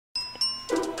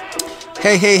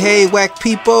Hey, WACC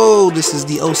people. This is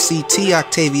the OCT,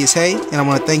 Octavius Haye, and I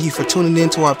want to thank you for tuning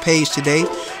in to our page today.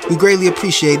 We greatly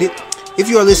appreciate it. If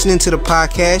you are listening to the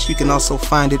podcast, you can also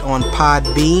find it on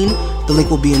PODBEAN. The link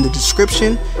will be in the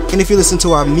description. And if you listen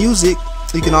to our music,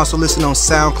 you can also listen on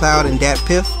SoundCloud and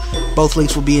DatPiff. Both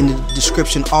links will be in the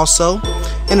description also.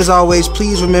 And as always,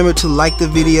 please remember to like the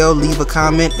video, leave a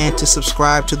comment, and to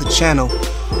subscribe to the channel.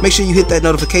 Make sure you hit that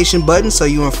notification button so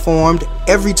you're informed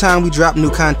every time we drop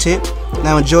new content.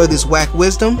 Now enjoy this WACC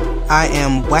wisdom. I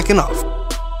am whacking off.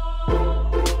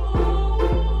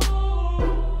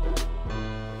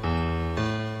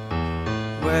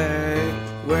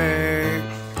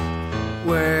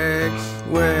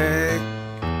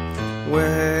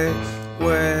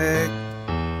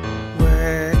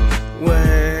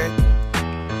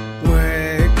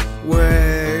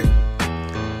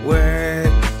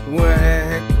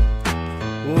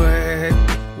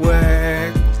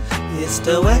 It's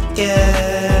the WACCast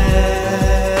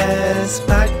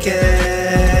podcast,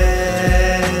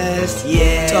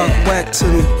 yeah. Talk WACC to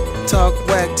me, talk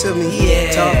WACC to me,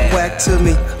 yeah. Talk WACC to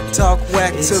me, talk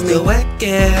WACC It's to me. the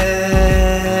WACCast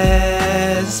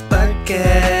podcast,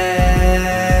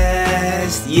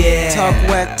 yeah. Talk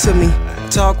WACC to me,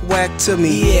 talk WACC to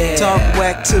me, yeah. Talk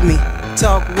WACC to me,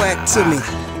 talk WACC to me.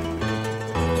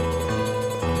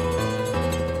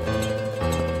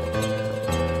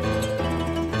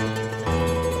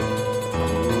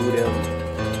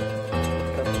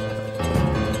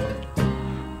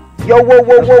 Yo, whoa.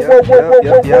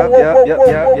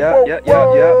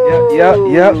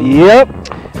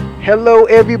 Hello,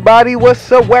 everybody.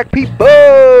 What's up, WACC people?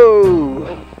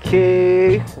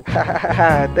 Okay.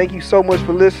 Thank you so much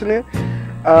for listening.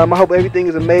 I hope everything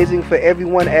is amazing for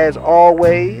everyone as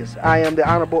always. I am the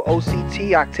Honorable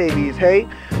OCT, Octavius Haye,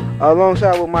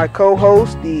 alongside with my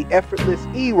co-host, the effortless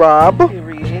E-Rob. Here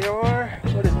we are.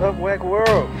 What is up, WACC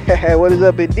world? What is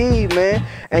up indeed, man?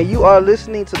 And you are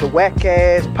listening to the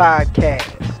WACCast podcast.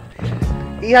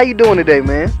 E, how you doing today,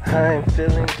 man? I'm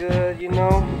feeling good, you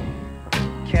know.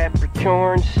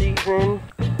 Capricorn season,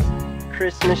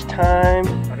 Christmas time.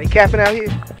 Are they capping out here?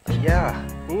 Yeah,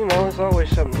 you know, there's always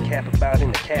something to cap about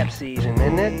in the cap season,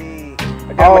 isn't it?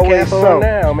 I got my Always cap so. on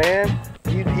now, man.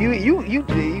 You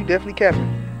definitely capping.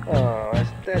 Oh,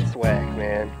 that's whack,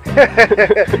 man.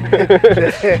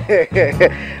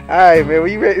 Alright, man, were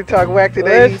you ready to talk WACC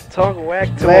today? Let's talk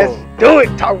WACC to Let's 'em. do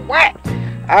it, talk WACC.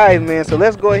 Alright, man, so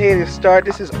let's go ahead and start.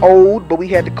 This is old, but we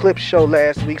had the clip show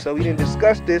last week, so we didn't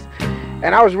discuss this.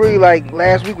 And I was really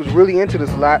last week was really into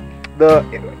this a lot. The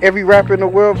every rapper in the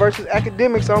world versus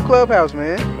Akademiks on Clubhouse,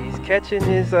 man. He's catching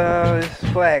his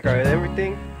flag, or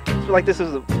everything. It's like this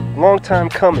was a long time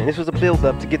coming. This was a build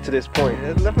up to get to this point.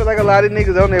 I feel like a lot of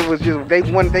niggas on there was just they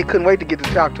couldn't wait to get to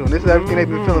talk to him. This is everything they've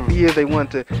been feeling for years. They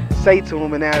wanted to say to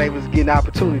him, and now they was getting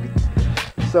opportunity.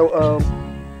 So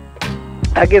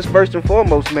I guess first and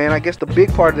foremost, man, I guess the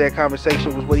big part of that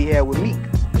conversation was what he had with Meek.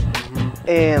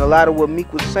 And a lot of what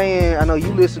Meek was saying, I know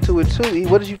you listened to it too.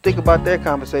 What did you think about that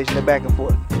conversation, the back and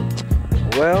forth?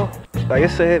 Well, like I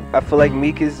said, I feel like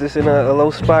Meek is just in a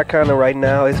low spot kind of right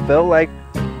now. It felt like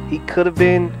he could have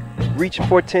been reaching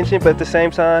for attention, but at the same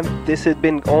time, this had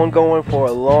been ongoing for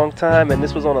a long time, and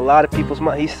this was on a lot of people's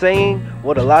mind. He's saying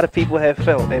what a lot of people have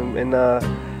felt, and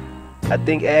I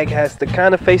think Ag has to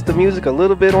kind of face the music a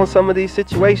little bit on some of these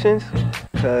situations,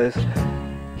 because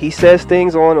he says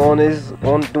things on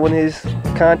doing his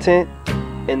content,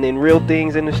 and then real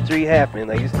things in the street happen.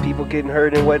 Like it's people getting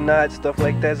hurt and whatnot, stuff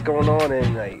like that's going on,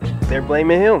 and like they're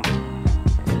blaming him.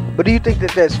 But do you think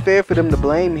that that's fair for them to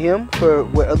blame him for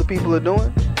what other people are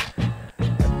doing?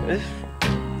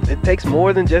 It takes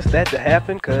more than just that to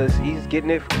happen, because he's getting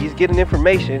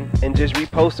information and just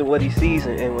reposting what he sees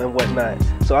and whatnot.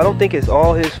 So I don't think it's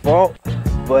all his fault,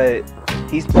 but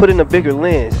he's put in a bigger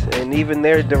lens, and even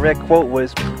their direct quote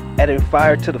was adding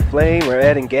fire to the flame or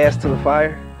adding gas to the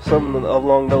fire, something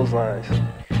along those lines.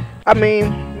 I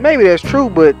mean, maybe that's true,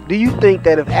 but do you think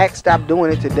that if Act stopped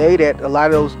doing it today, that a lot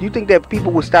of those, do you think that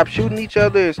people would stop shooting each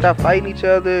other and stop fighting each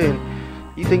other? And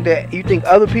you think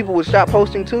other people would stop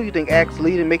posting too? You think Act's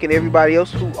leading, making everybody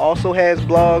else who also has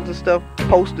blogs and stuff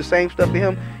post the same stuff to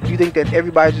him? You think that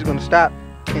everybody's just gonna stop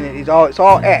and it's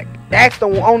all Act? Act's the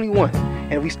only one.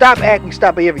 And if we stop Act, we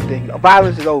stop everything.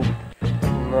 Violence is over.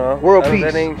 No, World peace.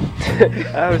 That ain't,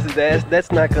 obviously,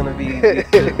 that's not gonna be the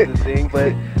thing.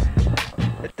 But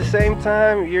at the same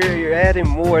time, you're adding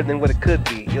more than what it could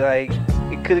be. Like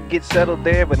it could get settled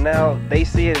there, but now they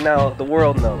see it, and now the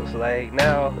world knows. Like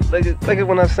now, look at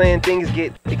when I'm saying things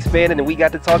get expanded, and we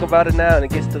got to talk about it now, and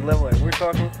it gets to the level like we're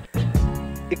talking.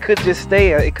 It could just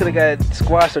stay. It could have got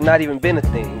squashed or not even been a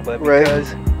thing. But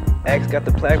because Axe got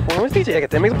the platform. It's DJ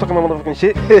Akademiks. I'm talking about motherfucking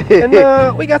shit.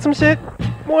 And we got some shit.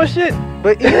 More shit.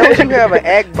 But you know you have an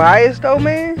Act bias though,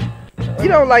 man. You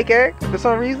don't like Act for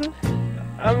some reason.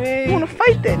 I mean, You want to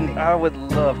fight that nigga. I would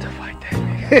love to fight that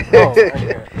nigga. Oh my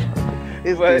god.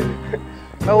 It's But good.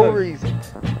 No look, reason.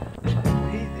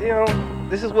 he,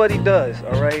 this is what he does,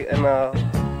 all right. And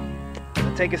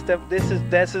to take a step, this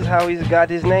is how he's got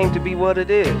his name to be what it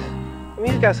is. I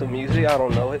mean, he's got some music. I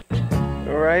don't know it.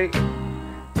 All right.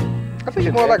 I think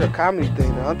it's more like a comedy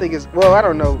thing though. I think it's, well, I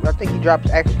don't know. I think he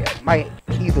might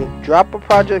either drop a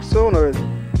project soon or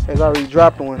has already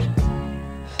dropped one.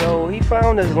 So he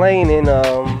found his lane in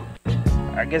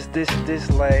I guess this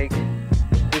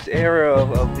era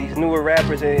of these newer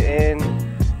rappers, and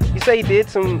you say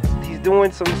he's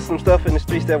doing some stuff in the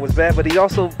streets that was bad, but he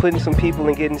also putting some people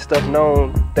and getting stuff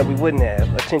known that we wouldn't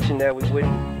have, attention that we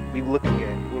wouldn't be looking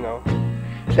at, you know.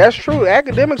 That's true.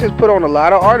 Akademiks has put on a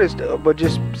lot of artists, but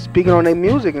just speaking on their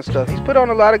music and stuff. He's put on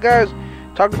a lot of guys,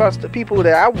 talked about people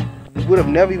that I would have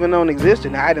never even known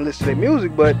existed. Now, I didn't listen to their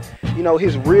music, but you know,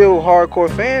 his real hardcore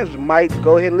fans might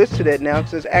go ahead and listen to that now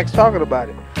since Act's talking about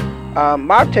it.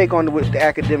 My take on the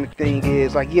academic thing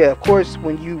is like, yeah, of course,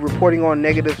 when you reporting on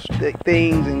negative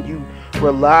things and you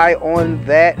rely on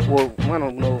that, well, I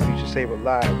don't know if you should say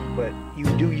rely, but you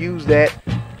do use that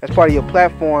as part of your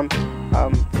platform.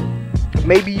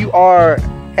 Maybe you are,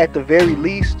 at the very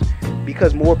least,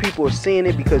 because more people are seeing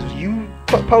it because you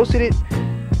posted it,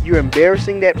 you're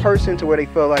embarrassing that person to where they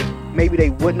feel like maybe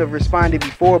they wouldn't have responded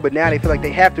before, but now they feel like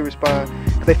they have to respond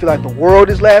because they feel like the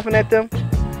world is laughing at them.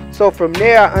 So from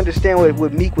there, I understand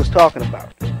what Meek was talking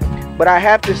about. But I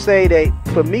have to say that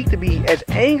for Meek to be as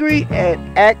angry at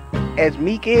Act as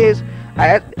Meek is,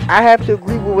 I have to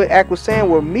agree with what Act was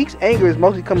saying, where Meek's anger is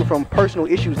mostly coming from personal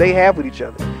issues they have with each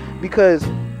other. Because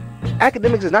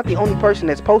Akademiks is not the only person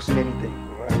that's posting anything.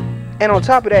 And on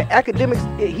top of that,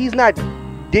 Akademiks, he's not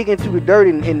digging through the dirt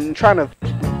and trying to,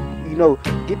 you know,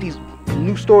 get these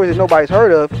new stories that nobody's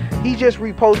heard of. He just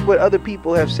reposts what other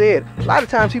people have said. A lot of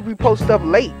times he reposts stuff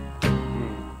late,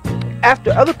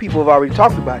 after other people have already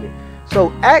talked about it.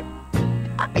 So Act,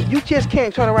 you just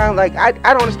can't turn around like, I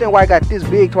don't understand why it got this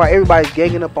big to why everybody's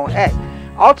ganging up on Act.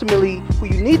 Ultimately, who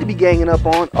you need to be ganging up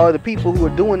on are the people who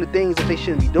are doing the things that they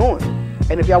shouldn't be doing.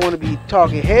 And if y'all want to be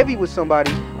talking heavy with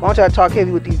somebody, why don't y'all talk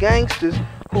heavy with these gangsters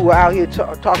who are out here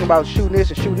talking about shooting this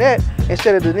and shooting that,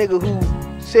 instead of the nigga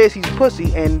who says he's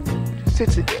pussy and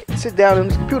sits down on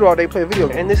his computer all day playing video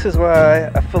games. And this is why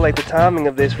I feel like the timing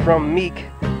of this from Meek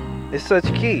is such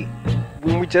key.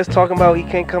 When we're just talking about he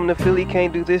can't come to Philly, he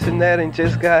can't do this and that, and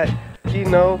just got, you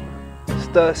know,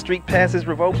 street passes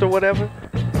revoked or whatever.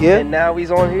 Yeah. And now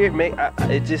he's on here.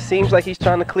 It just seems like he's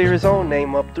trying to clear his own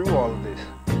name up through all of this.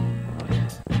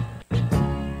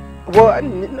 Well,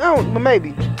 no,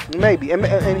 maybe,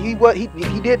 and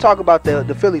he did talk about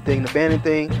the Philly thing, the banning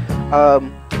thing,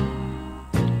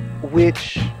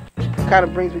 which kind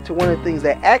of brings me to one of the things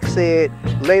that Act said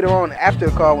later on after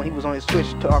the call when he was on his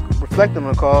Twitch reflecting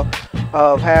on the call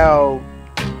of how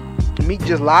Meek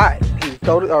just lied. He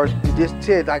told it, or just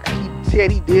said like he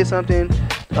said he did something,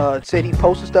 said he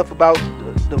posted stuff about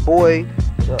the boy,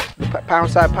 the Pound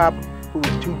Side Pop,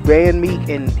 who banned Meek,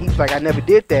 and he's like, I never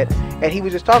did that. And he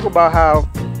was just talking about how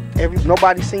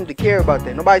nobody seemed to care about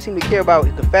that. Nobody seemed to care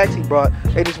about the facts he brought.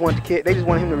 They just wanted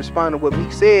him to respond to what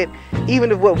Meek said,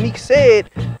 even if what Meek said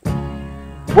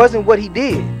wasn't what he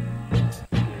did.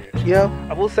 You know?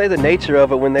 I will say the nature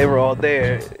of it when they were all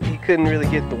there, he couldn't really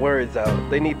get the words out.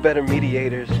 They need better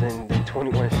mediators than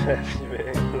 21 Chefs,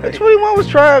 man. Like, 21 was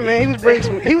trying, man.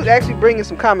 He was actually bringing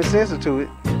some common sense into it.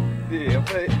 Yeah,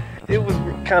 but it was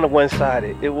kind of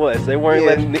one-sided. It was. They weren't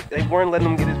letting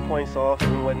him get his points off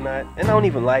and whatnot. And I don't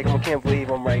even like him. I can't believe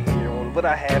I'm right here. But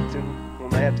I have to.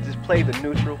 When I have to just play the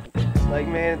neutral. Like,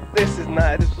 man, this is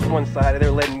one-sided.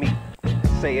 They're letting me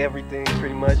say everything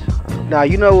pretty much. Now,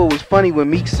 you know what was funny when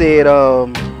Meek said,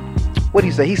 what did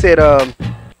he say? He said,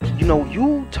 you know,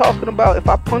 you talking about if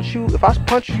I punch you,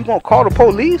 you gonna call the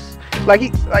police? Like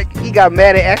he got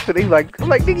mad at Act. I'm like,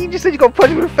 nigga, you just said you gonna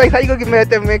punch him in the face. How you gonna get mad at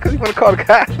that man? Because he wanna call the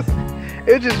cops.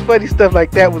 It was just funny stuff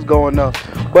like that was going on.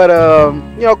 But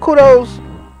you know, kudos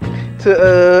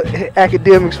to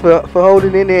Akademiks for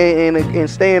holding in there and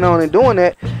staying on and doing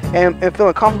that and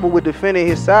feeling comfortable with defending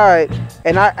his side.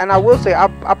 And I will say I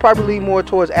probably lean more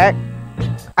towards Act.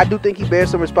 I do think he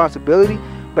bears some responsibility,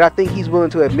 but I think he's willing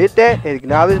to admit that and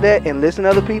acknowledge that and listen to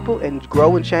other people and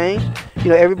grow and change. You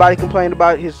know, everybody complained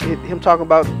about him talking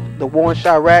about the war in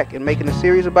Chirac and making a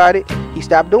series about it. He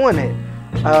stopped doing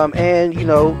that. And you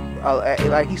know,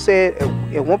 like he said,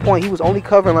 at one point he was only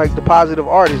covering like the positive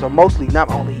artists, or mostly,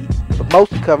 not only, but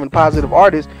mostly covering positive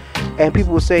artists. and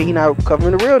people will say he not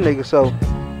covering the real nigga. So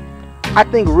I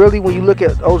think really when you look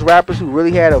at those rappers who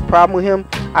really had a problem with him,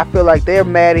 I feel like they're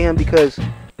mad at him because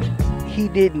he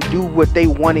didn't do what they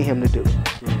wanted him to do.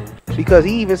 Because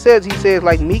he even says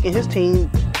like Meek and his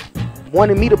team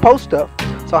wanted me to post stuff.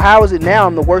 So how is it now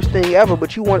I'm the worst thing ever?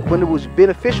 But when it was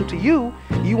beneficial to you,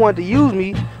 you wanted to use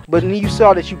me, but then you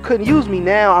saw that you couldn't use me.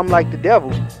 Now I'm like the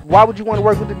devil. Why would you want to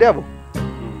work with the devil?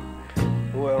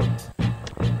 Well,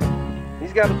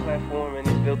 he's got a platform and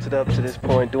he's built it up to this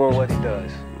point doing what he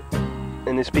does.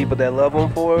 And there's people that love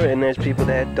him for it, and there's people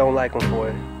that don't like him for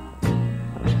it.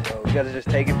 So you gotta just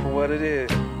take it for what it is.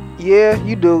 Yeah,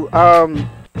 you do.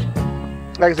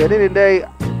 Like I said, at the end of the day,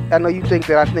 I know you think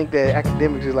that I think that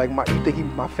Akademiks is like you think he's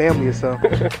my family or something,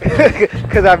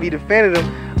 because I be defending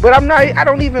him. But I'm not. I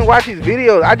don't even watch his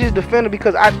videos. I just defend him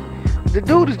because the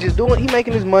dude is just doing. He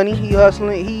making his money. He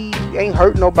hustling. He ain't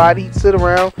hurt nobody. He sit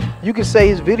around. You can say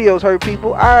his videos hurt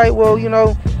people. All right, well, you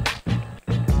know,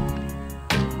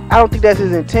 I don't think that's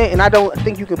his intent, and I don't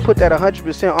think you can put that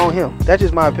 100% on him. That's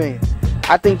just my opinion.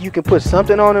 I think you can put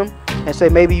something on him and say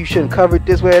maybe you shouldn't cover it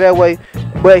this way or that way.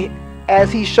 But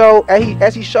as he showed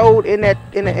in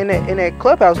that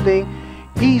Clubhouse thing,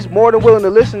 he's more than willing to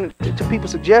listen to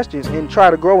people's suggestions and try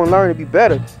to grow and learn and be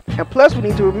better. And plus, we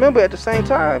need to remember at the same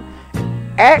time,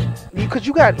 because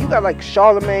you got like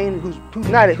Charlemagne, who's a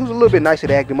little bit nicer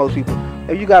to act than most people.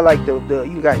 And you got like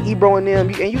you got Ebro in them,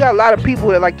 and you got a lot of people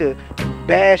that like to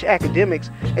bash Akademiks,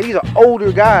 and these are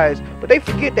older guys, but they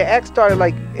forget that Act started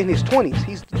like in his 20s.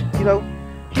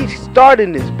 He's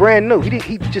starting this brand new.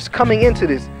 He just coming into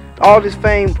this, all this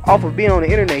fame off of being on the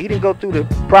internet. He didn't go through the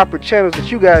proper channels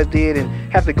that you guys did and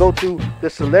have to go through the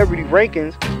celebrity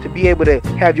rankings to be able to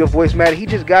have your voice matter. He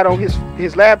just got on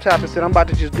his laptop and said, I'm about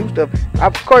to just do stuff.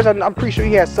 Of course, I'm pretty sure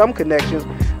he has some connections,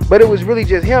 but it was really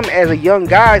just him as a young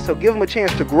guy, so give him a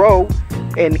chance to grow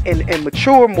and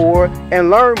mature more and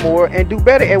learn more and do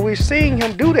better. And we're seeing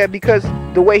him do that because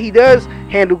the way he does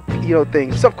handle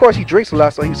things. So of course he drinks a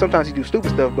lot, so sometimes he do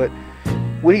stupid stuff, but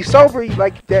when he's sober,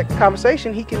 like that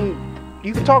conversation, you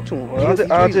can talk to him.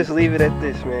 Well, I'll just leave it at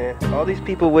this, man. All these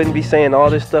people wouldn't be saying all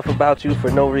this stuff about you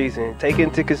for no reason. Take it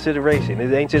into consideration.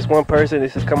 It ain't just one person.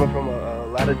 This is coming from a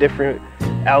lot of different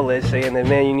outlets saying that,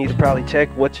 man, you need to probably check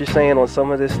what you're saying on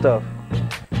some of this stuff.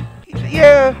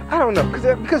 Yeah, I don't know,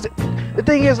 because the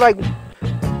thing is, like,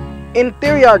 in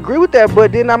theory, I agree with that,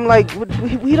 but then I'm like,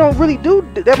 we don't really do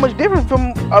that much different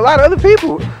from a lot of other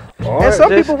people. And some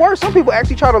people worse. Some people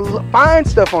actually try to find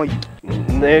stuff on you.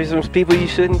 There's some people you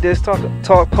shouldn't just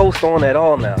post on at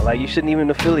all now. Like, you shouldn't even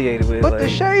affiliate with. But like, the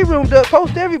Shade Room does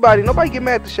post everybody. Nobody get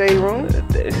mad at the Shade Room.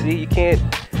 See, you can't.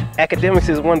 Akademiks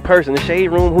is one person. The Shade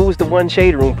Room, who's the one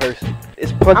Shade Room person?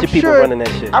 It's a bunch of people running that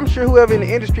shit. I'm sure whoever in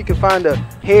the industry can find a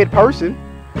head person.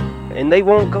 And it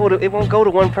won't go to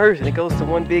one person. It goes to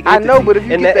one big entity. I know, but if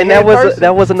you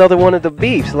that was another one of the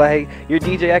beefs. Like, your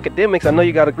DJ Akademiks, I know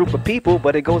you got a group of people,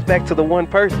 but it goes back to the one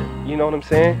person. You know what I'm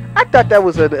saying? I thought that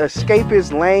was an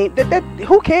escapist lane. That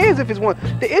who cares if it's one?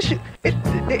 The issue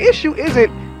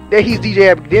isn't that he's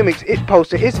DJ Akademiks.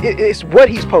 It's what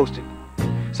he's posted.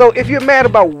 So if you're mad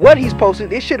about what he's posting,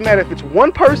 it shouldn't matter if it's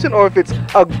one person or if it's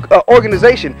a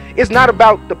organization. It's not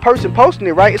about the person posting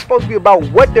it, right? It's supposed to be about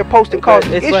what they're posting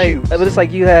causing issues. But it's like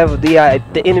you have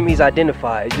the enemies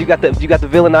identified. You got the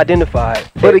villain identified.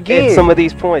 But again, at some of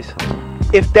these points,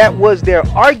 if that was their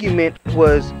argument,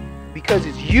 was because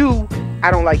it's you,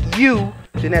 I don't like you,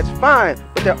 then that's fine.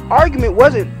 But their argument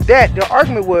wasn't that. Their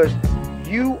argument was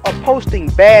you are posting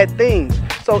bad things.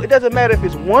 So it doesn't matter if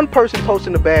it's one person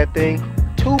posting a bad thing,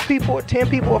 2 people or 10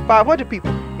 people or 500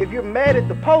 people. If you're mad at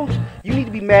the post, you need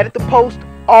to be mad at the post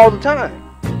all the time.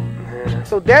 Yeah.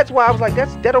 So that's why I was like,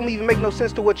 that don't even make no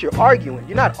sense to what you're arguing.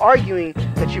 You're not arguing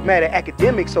that you're mad at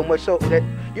Akademiks so much so that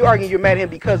you're arguing you're mad at him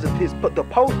because of the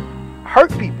post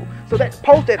hurt people. So that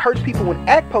post that hurts people when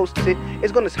Act posts it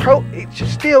is going to hurt. It should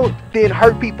still then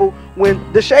hurt people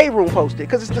when the Shade Room posts it,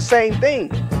 because it's the same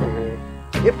thing.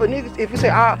 If you say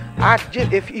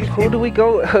who do we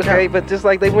go? Okay, but just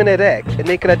like they went at Act and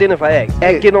they could identify Act.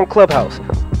 Act get on Clubhouse.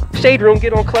 Shade Room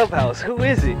get on Clubhouse. Who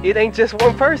is it? It ain't just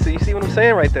one person. You see what I'm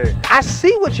saying right there? I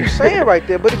see what you're saying right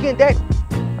there, but again,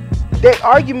 that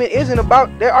argument isn't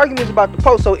about. That argument is about the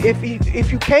post. So if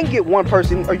you can't get one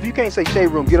person, or if you can't say Shade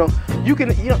Room get on, you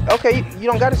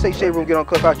don't got to say Shade Room get on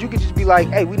Clubhouse. You can just be like,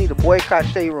 hey, we need to boycott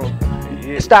Shade Room.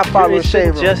 Stop following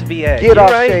Shade Room. Just be Act. Get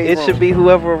off right? Shade Room. It should be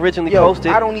whoever originally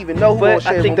posted. I don't even know who on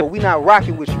Shade Room, but we not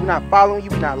rocking with you. We not following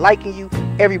you. We not liking you.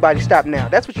 Everybody stop now.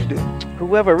 That's what you do.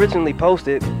 Whoever originally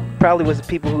posted probably was the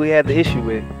people who we had the issue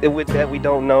with that we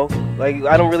don't know. Like,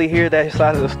 I don't really hear that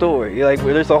side of the story. Like,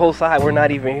 there's a whole side we're not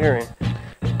even hearing.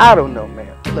 I don't know,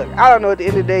 man. look, I don't know. At the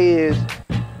end of the day, is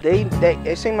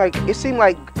it seemed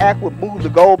like Act would move the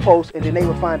goalpost and then they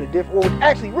would find a different. Well,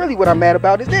 actually, really, what I'm mad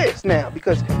about is this now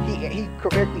because he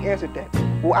correctly answered that.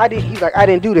 Well, I didn't. He's like, I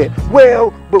didn't do that.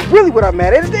 Well, but really, what I'm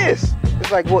mad at is this.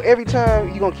 It's like, well, every time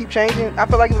you're gonna keep changing. I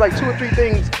feel like it was like 2 or 3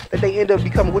 things that they end up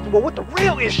becoming. Well, what the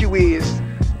real issue is.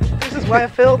 This is why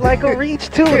it felt like a reach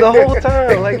too the whole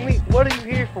time. Like, what are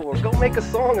you here for? Go make a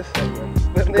song or something.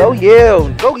 Then, go yell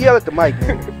at the mic,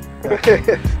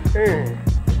 man.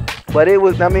 But it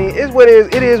was. I mean, it's what it is.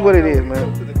 It is what it is,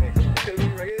 man.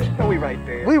 We right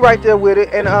there. We right there with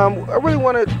it, and I really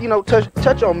want to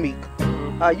touch on Meek.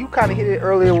 You kind of hit it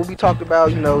earlier when we talked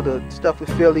about the stuff with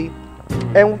Philly,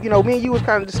 and me and you was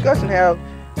kind of discussing how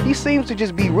he seems to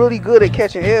just be really good at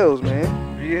catching L's,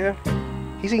 man. Yeah.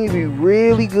 He seems to be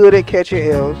really good at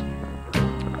catching L's.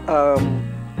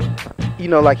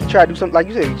 Like he tried to do something, like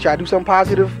you said, he tried to do something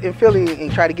positive in Philly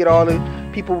and try to get all the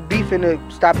people beefing to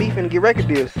stop beefing and get record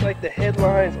deals. It's like the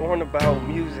headlines aren't about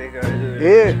music.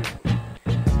 Yeah.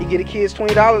 He get the kids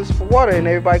 $20 for water and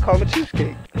everybody call him a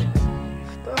cheapskate.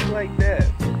 Stuff like that.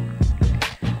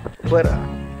 But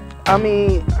I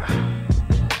mean,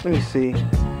 let me see.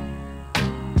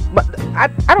 But I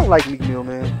don't like Meek Mill,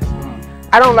 man.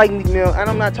 I don't like Meek Mill, and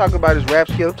I'm not talking about his rap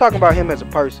skills. I'm talking about him as a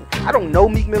person. I don't know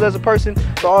Meek Mill as a person, so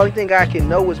the only thing I can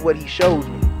know is what he shows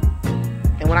me.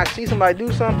 And when I see somebody do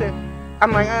something,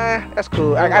 I'm like, that's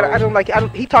cool. I don't like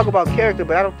it. He talk about character,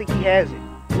 but I don't think he has it.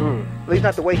 At least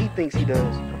not the way he thinks he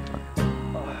does.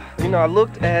 I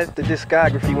looked at the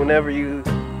discography whenever you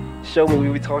showed me we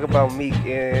were talking about Meek,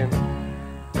 and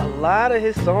a lot of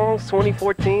his songs,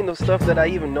 2014, the stuff that I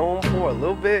even know him for a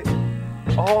little bit,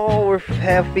 all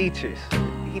have features.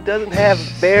 He doesn't have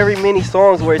very many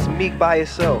songs where it's Meek by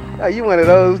himself. Oh, you one of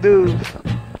those dudes.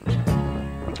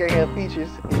 He can't have features.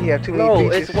 He have too many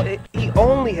features. No, he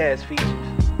only has features.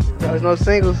 There's no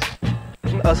singles.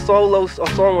 A song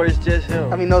where it's just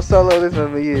him. I mean, no solo this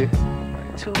one, but yeah.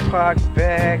 Tupac,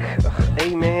 Back,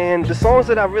 Amen. The songs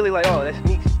that I really like, that's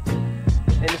Meek.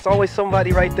 And it's always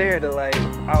somebody right there that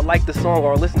I like the song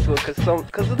or listen to it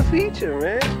because of the feature,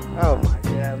 man. Oh my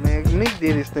god, man. Meek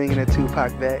did his thing in that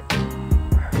Tupac Back.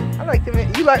 I like the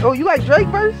man. You like Drake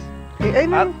verse?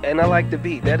 And I like the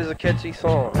beat. That is a catchy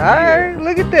song. Alright,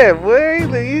 look at that, boy.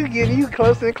 Look, you getting you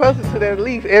closer and closer to that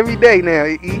leaf every day now,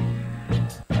 E.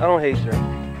 I don't hate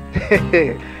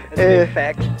Drake. That's been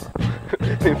fact.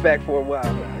 Been fact for a while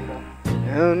now.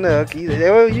 I don't know.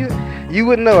 You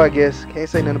wouldn't know, I guess. Can't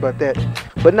say nothing about that.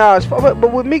 But no,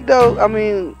 but with Meek though, I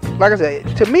mean, like I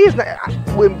said, to me, it's not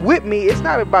with me. It's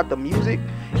not about the music.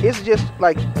 It's just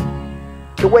like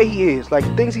the way he is, like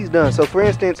things he's done. So, for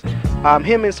instance,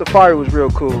 him and Safari was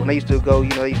real cool. And they used to go,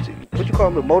 they used to what you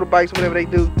call them, the motorbikes, whatever they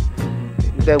do.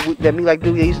 That me like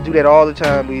do. They used to do that all the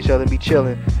time with each other and be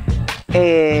chilling.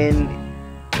 And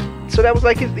so that was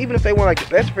like even if they weren't like the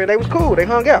best friend, they was cool. They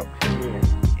hung out.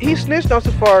 He snitched on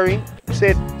Safari,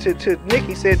 said to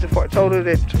Nicki, told her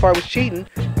that Safari was cheating,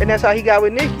 and that's how he got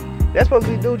with Nicki. That's supposed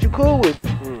to be dude you cool with.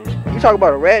 You talk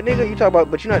about a rat nigga, you talk about,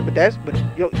 but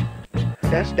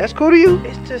that's cool to you.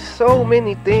 It's just so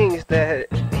many things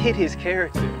that hit his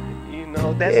character.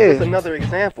 That's just another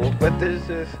example, but there's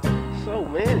just so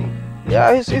many.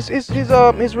 Yeah, his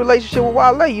relationship with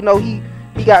Wale. He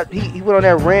went on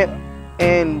that rant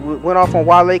and went off on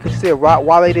Wale because he said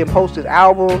Wale didn't post his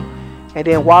album. And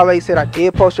then Wale said, I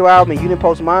did post your album and you didn't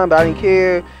post mine, but I didn't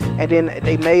care. And then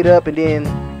they made up, and then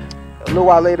a little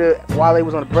while later, Wale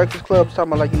was on the Breakfast Club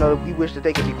talking about he wished that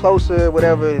they could be closer,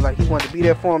 whatever. Like he wanted to be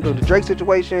there for him during the Drake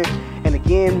situation. And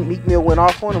again, Meek Mill went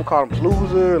off on him, called him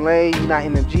loser, lame, you not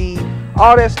MMG,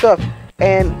 all that stuff.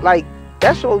 And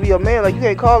that's supposed to be a man. You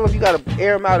can't call him, you gotta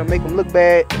air him out and make him look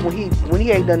bad when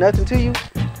he ain't done nothing to you.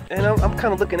 And I'm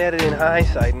kind of looking at it in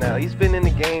hindsight now. He's been in the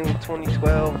game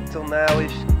 2012 until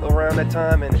now-ish, around that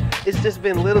time, and it's just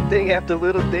been little thing after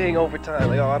little thing over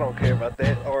time. I don't care about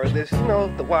that. Or this,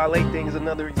 the Wale thing is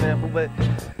another example. But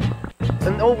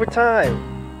and over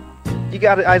time,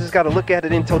 I just gotta look at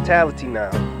it in totality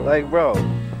now. Bro.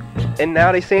 And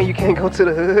now they saying you can't go to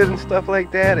the hood and stuff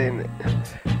like that, and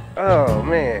oh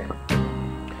man.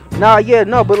 But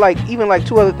even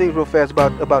two other things real fast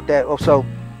about that. Also.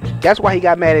 That's why he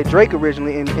got mad at Drake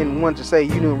originally and wanted to say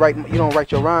you don't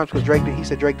write your rhymes because he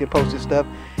said Drake didn't post his stuff.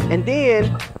 And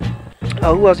then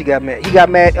who else he got mad? He got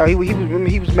mad. He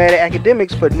was mad at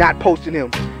Akademiks for not posting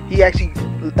him. He actually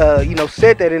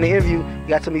said that in the interview. He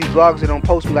got some of these bloggers that don't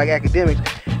post me like Akademiks.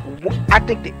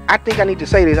 I think I need to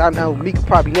say this. I know Meek could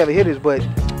probably never hear this, but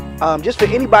just for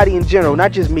anybody in general,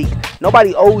 not just Meek,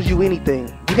 nobody owes you anything.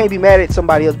 You can't be mad at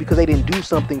somebody else because they didn't do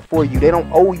something for you. They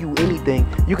don't owe you anything.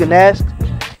 You can ask.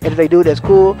 And if they do, that's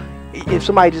cool. if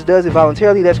somebody just does it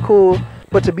voluntarily, that's cool.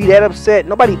 But to be that upset,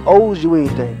 nobody owes you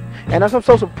anything. And I'm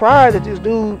so surprised that this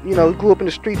dude, you know, grew up in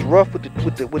the streets rough with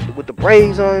the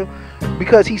braids on,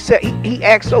 because he said he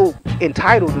acts so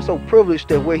entitled and so privileged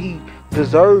that where he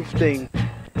deserves things.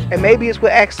 And maybe it's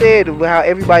what Act said about how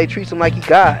everybody treats him like he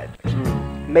God.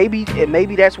 Maybe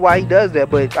that's why he does that.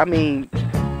 But I mean,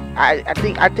 I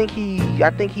think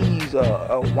he's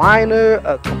a whiner,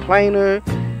 a complainer,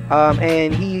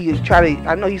 and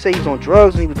I know he said he was on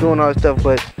drugs and he was doing all this stuff,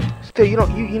 but still, you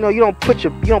don't put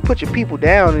your people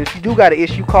down. And if you do got an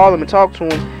issue, you call him and talk to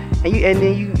him, and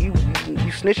then you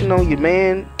snitching on your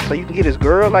man so you can get his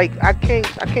girl. Like, I can't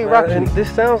rock with and it.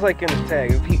 this sounds like an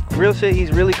attack. Real shit,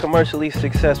 he's really commercially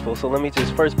successful, so let me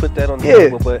just first put that on the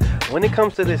table. But when it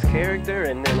comes to this character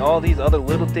and then all these other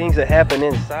little things that happen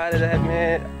inside of that,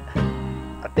 man,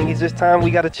 I think it's just time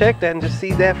we gotta check that and just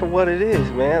see that for what it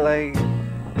is, man. Like,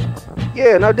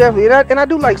 yeah, no, definitely, and I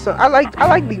do like some. I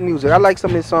like Meek music. I like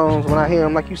some of his songs when I hear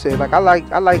them. Like you said, like I like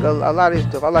a lot of his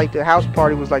stuff. I like the House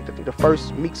Party was like the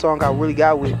first Meek song I really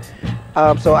got with.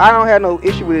 So I don't have no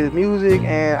issue with his music,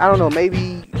 and I don't know,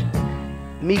 maybe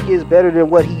Meek is better than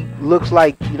what he looks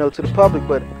like, you know, to the public.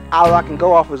 But all I can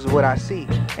go off is what I see,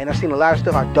 and I've seen a lot of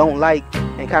stuff I don't like,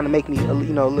 and kind of make me,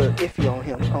 you know, a little iffy on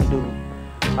him, on dude.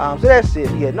 So that's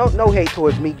it. Yeah, no hate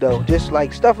towards Meek though. Just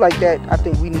like stuff like that, I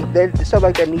think we need that. Stuff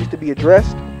like that needs to be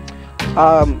addressed.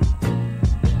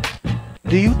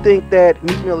 Do you think that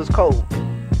Meek Mill is cold?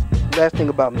 Last thing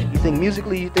about me, you think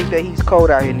musically, you think that he's cold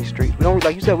out here in these streets? We don't,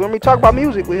 like you said, we don't really talk about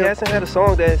music with him. he hasn't had a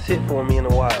song that's hit for me in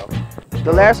a while.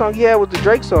 The last song he had was the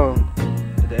Drake song.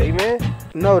 The Amen?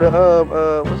 No,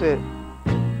 what's it?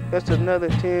 That's another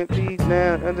 10 feet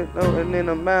now, and then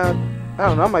a mile. I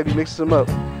don't know, I might be mixing them up.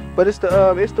 But it's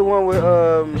the one with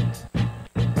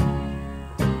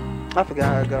I forgot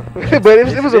how it go. But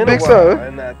it was a big song.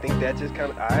 And I think that just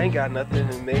kind of, I ain't got nothing,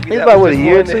 and maybe it's that about was what,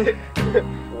 a just year or two?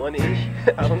 One-ish.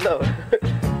 I don't know.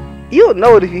 You'll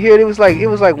know it if you hear it. It was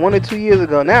like 1 or 2 years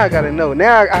ago. Now I gotta know.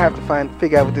 Now I have to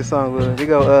figure out what this song was. They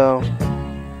go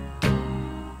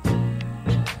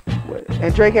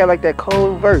and Drake had like that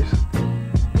cold verse.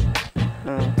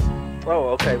 Oh,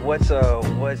 okay. What's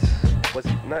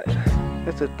not?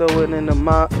 Just to throw it in the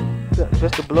mouth,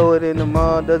 just to blow it in the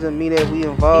mouth doesn't mean that we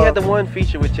involved. He had the one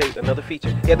feature with another feature.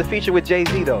 He had the feature with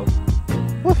Jay-Z though.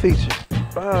 What feature?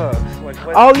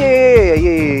 Oh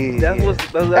yeah. That was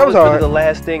hard. really the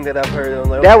last thing that I've heard. I'm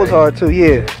like, that was hard too,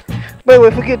 yeah. But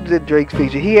wait, forget the Drake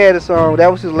feature. He had a song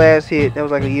that was his last hit. That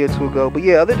was like a year or two ago. But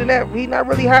yeah, other than that, he's not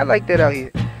really hot like that out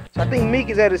here. So I think Meek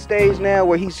is at a stage now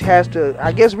where he has to,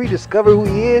 I guess, rediscover who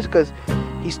he is, because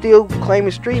he's still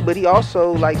claiming street, but he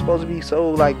also like supposed to be so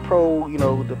like pro, you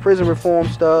know, the prison reform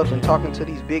stuff and talking to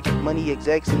these big money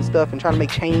execs and stuff and trying to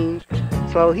make change.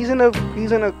 So he's in a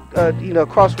you know,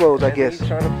 crossroads, I guess. He's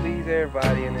trying to please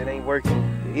everybody and it ain't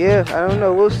working. Yeah, I don't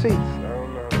know. We'll see. I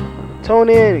don't know. Tune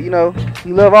in, you know.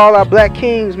 We love all our black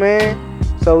kings, man.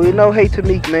 So we no hate to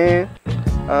Meek, man.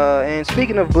 And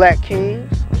speaking of black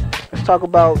kings, let's talk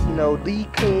about, you know, the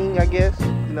king, I guess.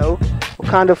 You know,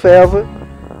 Wakanda Forever.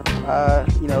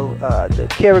 You know, the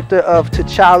character of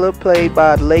T'Challa, played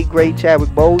by the late great Chadwick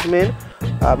Boseman.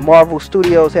 Marvel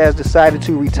Studios has decided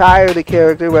to retire the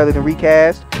character rather than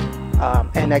recast,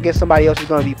 and I guess somebody else is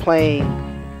going to be playing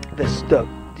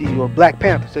the Black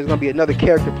Panther. So there's going to be another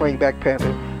character playing Black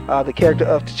Panther. The character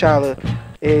of T'Challa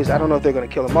is, I don't know if they're going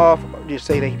to kill him off, or just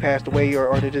say that he passed away,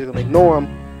 or they're just going to ignore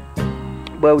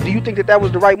him. But do you think that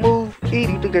was the right move, E?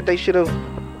 Do you think that they should have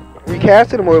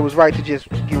recasted him, or it was right to just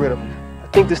get rid of him? I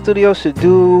think the studio should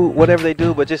do whatever they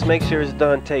do, but just make sure it's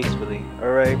done tastefully. All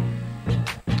right.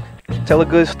 Tell a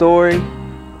good story.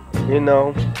 You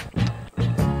know,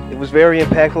 it was very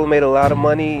impactful. Made a lot of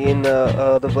money in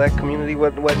the black community,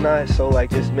 whatnot. So like,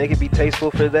 just make it be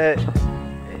tasteful for that.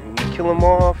 And you kill them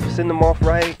off, send them off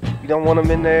right. You don't want them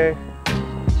in there.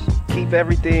 Just keep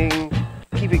everything.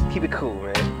 Keep it cool,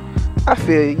 man. I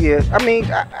feel you, yeah. I mean,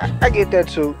 I get that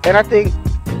too, and I think.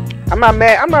 I'm not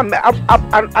mad.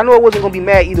 I know I wasn't gonna be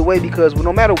mad either way, because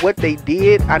no matter what they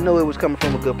did, I know it was coming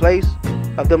from a good place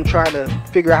of them trying to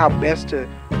figure out how best to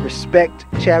respect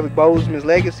Chadwick Boseman's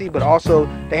legacy, but also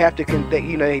they have to,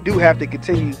 they do have to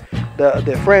continue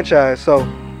the franchise. So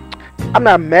I'm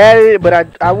not mad at it,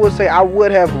 but I would say I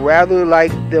would have rather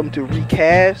liked them to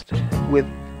recast with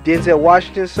Denzel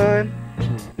Washington's son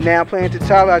now playing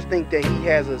T'Challa. I think that he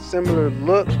has a similar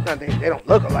look. Not that they don't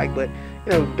look alike, but.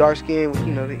 You know, dark skin.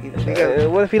 You know, they got.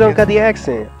 What if he don't got the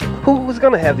accent? Who's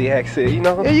gonna have the accent? You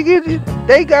know. Yeah,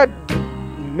 they got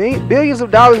billions of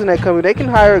dollars in that company. They can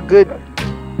hire a good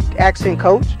accent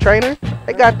coach, trainer.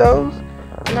 They got those.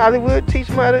 Hollywood, teach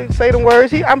him how to say them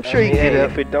words. I'm sure he can get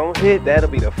up. If it don't hit, that'll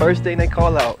be the first thing they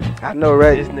call out. I know,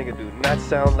 right? This nigga do not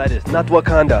sound like this. Not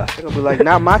Wakanda. They're gonna be like,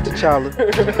 not my T'Challa.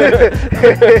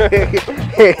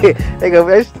 They go,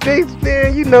 man,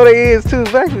 you know they is too.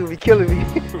 Black people be killing me.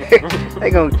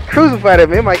 They gonna crucify that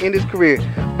man. It might end his career.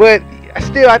 But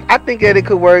still, I think that it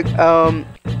could work.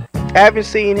 I haven't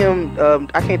seen him.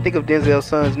 I can't think of Denzel's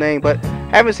son's name, but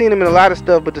I haven't seen him in a lot of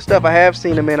stuff. But the stuff I have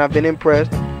seen him in, I've been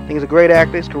impressed. I think he's a great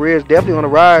actor. His career is definitely on the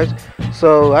rise.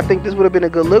 So I think this would have been a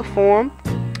good look for him.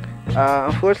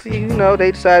 Unfortunately,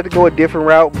 they decided to go a different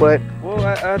route. But well,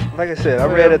 like I said, I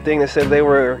read a thing that said they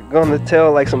were going to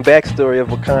tell like some backstory of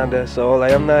Wakanda. So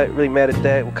like, I'm not really mad at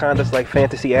that. Wakanda's like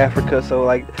fantasy Africa. So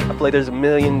like, I feel like there's a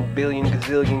million, billion,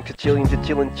 gazillion,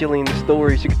 kachillion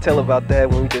stories you could tell about that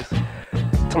when we just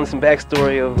telling some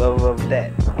backstory of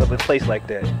a place like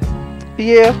that.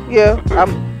 Yeah.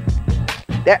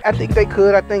 I think they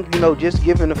could. I think, just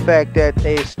given the fact that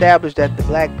they established that the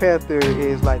Black Panther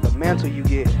is like a mantle you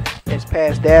get that's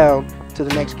passed down to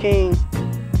the next king,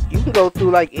 you can go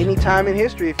through like any time in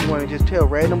history if you want to just tell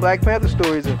random Black Panther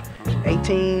stories of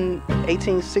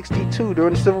 1862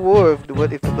 during the Civil War, if the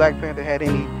Black Panther had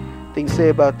anything to say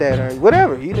about that or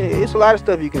whatever. It's a lot of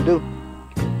stuff you can do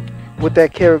with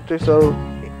that character. So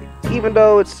even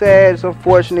though it's sad, it's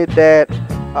unfortunate that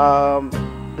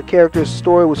the character's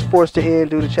story was forced to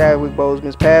end due to Chadwick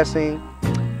Boseman's passing.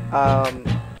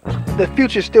 The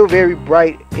future's still very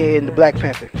bright in the Black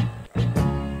Panther.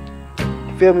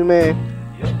 You feel me, man?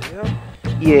 Yep.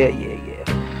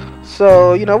 Yeah.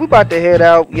 So, we about to head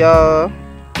out, y'all.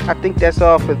 I think that's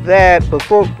all for that. As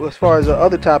far as the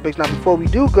other topics, now before we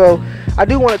do go, I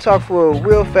do want to talk for a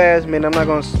real fast minute. I'm not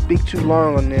going to speak too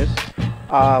long on this.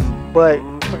 But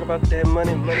talk about that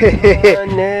money.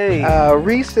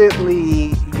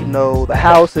 Recently, the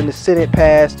House and the Senate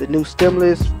passed a new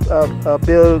stimulus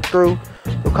bill through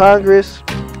the Congress.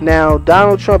 Now,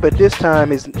 Donald Trump at this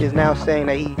time is now saying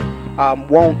that he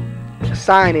won't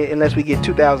sign it unless we get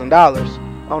 $2,000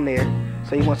 on there.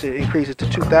 So he wants to increase it to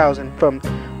 $2,000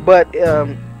 But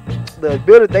the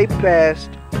bill that they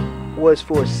passed was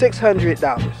for $600.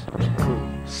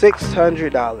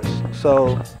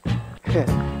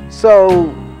 $600.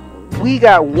 So we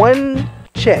got one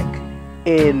check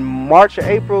in March or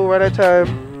April, right at that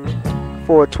time,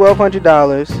 for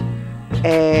 $1,200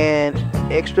 and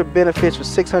extra benefits for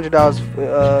 $600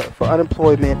 for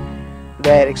unemployment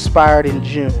that expired in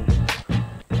June.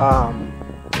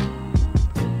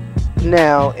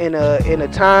 Now, in a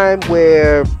time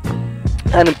where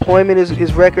unemployment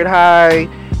is record high,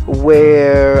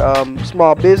 where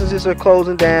small businesses are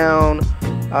closing down,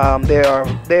 there are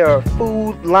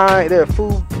food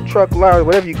truck lines,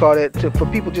 whatever you call it, for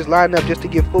people just lining up just to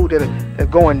get food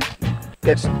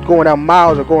that's going out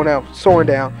miles or going out soaring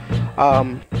down.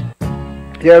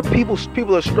 There are people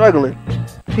are struggling.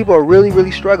 People are really,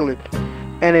 really struggling.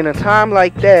 And in a time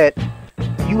like that,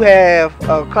 you have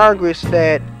a Congress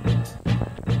that,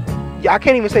 I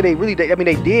can't even say they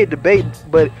did debate,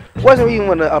 but it wasn't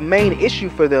even a main issue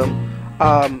for them.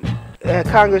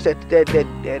 Congress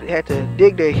that had to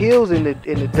dig their heels in the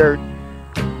dirt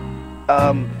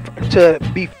to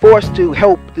be forced to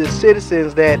help the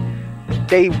citizens that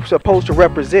they supposed to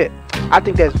represent. I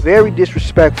think that's very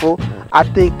disrespectful. I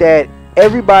think that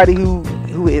everybody who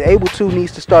is able to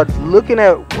needs to start looking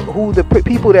at who the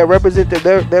people that represent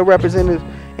their representatives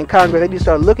in Congress. They need to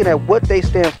start looking at what they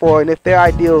stand for and if their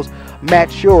ideals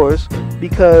match yours,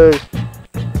 because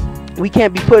we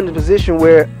can't be put in a position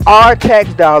where our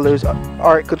tax dollars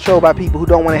are controlled by people who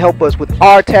don't want to help us with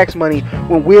our tax money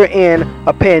when we're in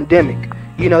a pandemic.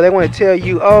 They want to tell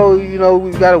you,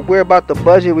 we've got to worry about the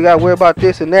budget, we got to worry about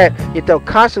this and that. Yet they'll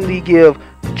constantly give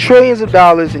trillions of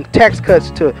dollars in tax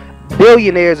cuts to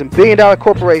billionaires and billion-dollar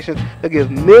corporations. They'll give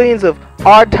millions of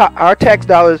our tax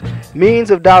dollars,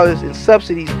 millions of dollars in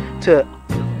subsidies to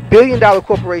billion-dollar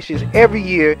corporations every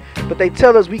year, but they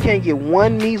tell us we can't get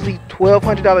one measly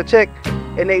 $1,200 check,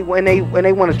 and they want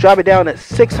to drop it down to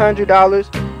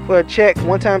 $600 for a check,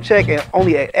 one-time check, and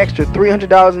only an extra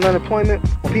 $300 in unemployment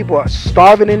when people are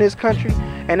starving in this country,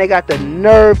 and they got the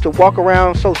nerve to walk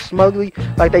around so smugly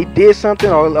like they did something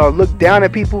or look down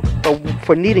at people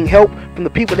for needing help from the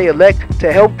people they elect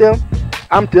to help them.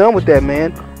 I'm done with that,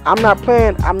 man. I'm not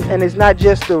playing. And it's not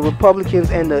just the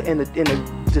Republicans and the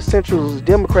centrist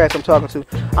Democrats I'm talking to.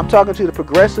 I'm talking to the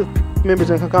progressive members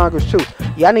in Congress too.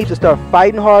 Y'all need to start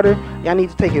fighting harder. Y'all need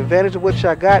to take advantage of what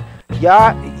y'all got.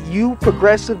 You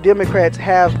progressive Democrats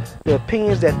have the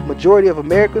opinions that the majority of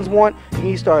Americans want. You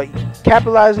need to start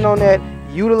capitalizing on that,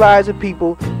 utilizing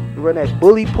people, run that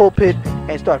bully pulpit,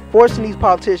 and start forcing these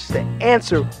politicians to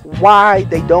answer why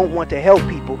they don't want to help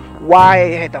people. why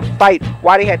they had to fight,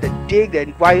 why they had to dig that,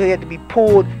 why they had to be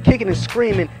pulled, kicking and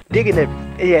screaming, digging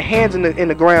their hands in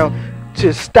the ground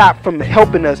to stop from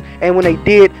helping us. And when they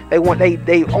did, they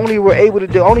only were able to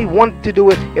do, only wanted to do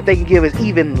it if they can give us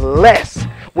even less.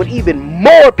 When even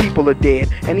more people are dead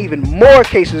and even more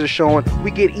cases are showing,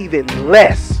 we get even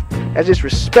less. That's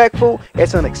disrespectful.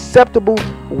 It's unacceptable.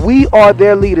 We are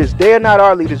their leaders. They're not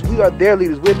our leaders. We are their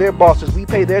leaders. We're their bosses. We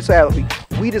pay their salary.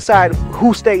 We decide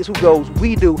who stays, who goes.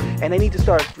 We do. And they need to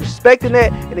start respecting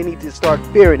that, and they need to start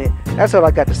fearing it. That's all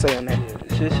I got to say on that.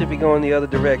 Yeah, shit should be going the other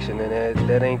direction, and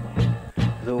that ain't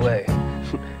the way.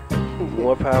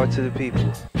 More power to the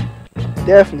people.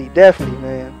 Definitely,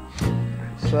 man.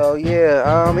 So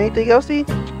yeah, anything else, E?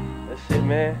 That's it,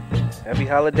 man. Happy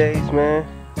holidays, man.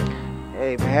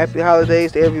 Hey, man, happy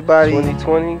holidays to everybody.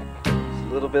 2020, it's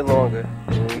a little bit longer.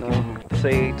 And we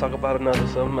can talk about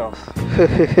something else.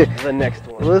 The next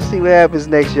one. We'll see what happens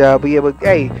next, y'all. But yeah,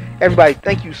 hey, everybody,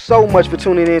 thank you so much for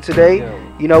tuning in today.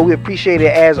 Yeah. You know, we appreciate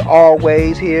it as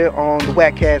always here on the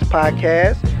WACCast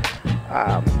podcast.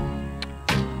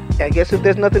 I guess if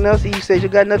there's nothing else, you said you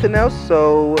got nothing else,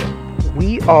 so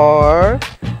we are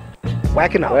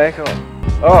whacking up. Whack on.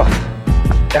 Oh.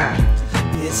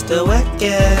 It's the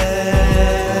WACCast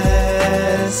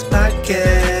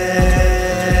podcast.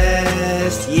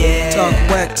 Yeah. Talk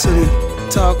whack to me.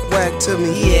 Talk whack to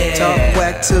me. Yeah. Talk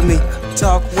whack to me.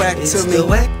 Talk whack It's to me. the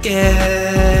WACCast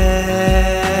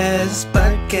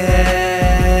podcast.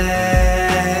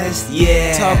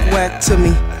 Yeah. Talk whack to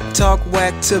me. Talk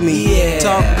whack to me. Yeah.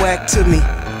 Talk whack to me.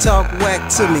 Talk whack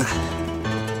to me.